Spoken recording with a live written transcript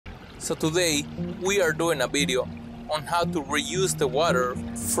So today we are doing a video on how to reuse the water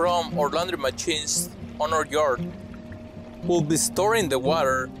from our laundry machines on our yard. We'll be storing the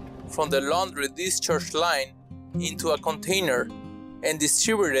water from the laundry discharge line into a container and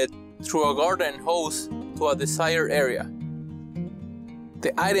distribute it through a garden hose to a desired area.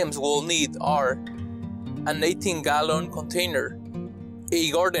 The items we'll need are an 18-gallon container,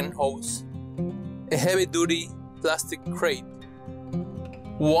 a garden hose, a heavy-duty plastic crate,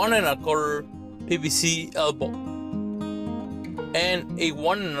 1 1/4 PVC elbow, and a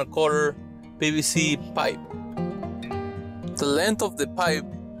 1 1/4 PVC pipe. The length of the pipe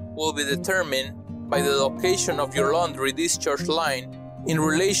will be determined by the location of your laundry discharge line in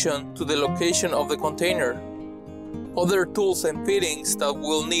relation to the location of the container. Other tools and fittings that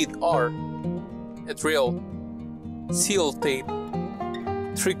we'll need are a drill, seal tape,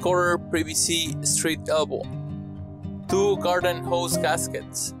 3/4 PVC straight elbow, 2 garden hose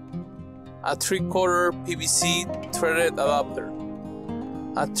gaskets, a 3/4 PVC threaded adapter,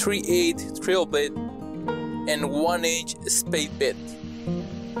 a 3/8 drill bit, and 1-inch spade bit.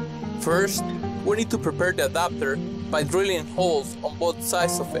 First, we need to prepare the adapter by drilling holes on both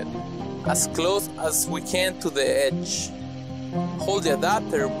sides of it, as close as we can to the edge. Hold the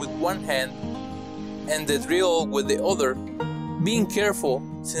adapter with one hand and the drill with the other, being careful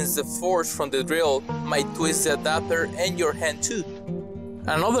since the force from the drill might twist the adapter and your hand too.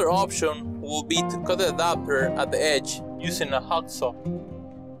 Another option will be to cut the adapter at the edge using a hacksaw.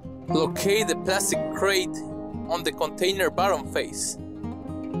 Locate the plastic crate on the container bottom face.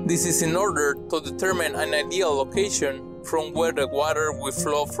 This is in order to determine an ideal location from where the water will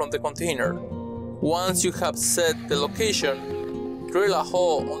flow from the container. Once you have set the location, drill a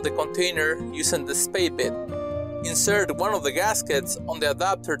hole on the container using the spade bit. Insert one of the gaskets on the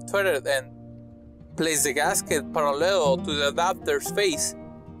adapter threaded end. Place the gasket parallel to the adapter's face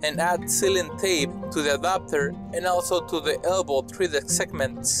and add sealing tape to the adapter and also to the elbow threaded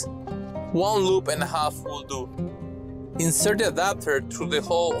segments. 1.5 loops will do. Insert the adapter through the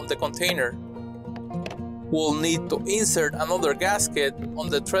hole on the container. We'll need to insert another gasket on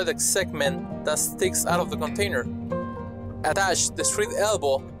the threaded segment that sticks out of the container. Attach the straight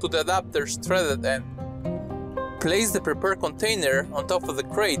elbow to the adapter's threaded end. Place the prepared container on top of the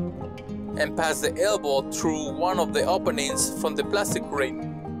crate and pass the elbow through one of the openings from the plastic crate.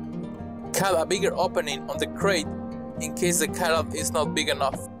 Cut a bigger opening on the crate in case the cutout is not big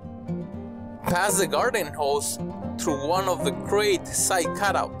enough. Pass the garden hose through one of the crate side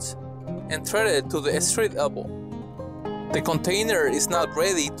cutouts and thread it to the straight elbow. The container is now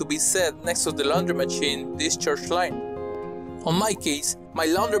ready to be set next to the laundry machine discharge line. On my case, my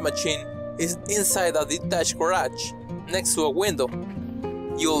laundry machine is inside a detached garage next to a window.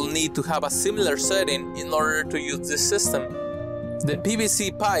 You'll need to have a similar setting in order to use this system. The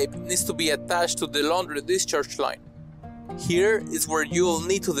PVC pipe needs to be attached to the laundry discharge line. Here is where you'll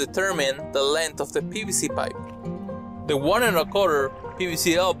need to determine the length of the PVC pipe. The 1 1/4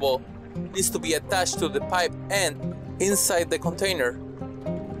 PVC elbow needs to be attached to the pipe end inside the container.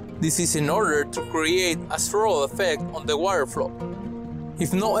 This is in order to create a swirl effect on the water flow.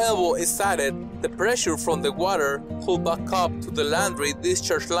 If no elbow is added, the pressure from the water will back up to the laundry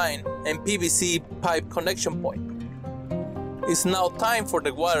discharge line and PVC pipe connection point. It's now time for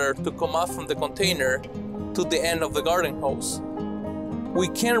the water to come out from the container to the end of the garden hose. We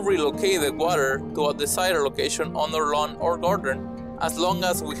can relocate the water to a desired location on our lawn or garden as long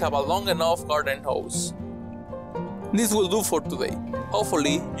as we have a long enough garden hose. This will do for today.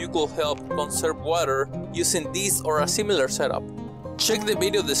 Hopefully you could help conserve water using this or a similar setup. Check the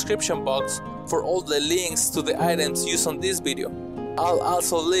video description box for all the links to the items used on this video. I'll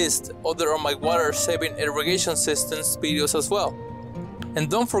also list other of my water saving irrigation systems videos as well. And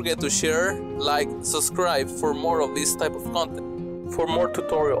don't forget to share, like, subscribe for more of this type of content. For more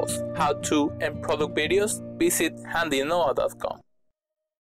tutorials, how-to, and product videos, visit handynoah.com.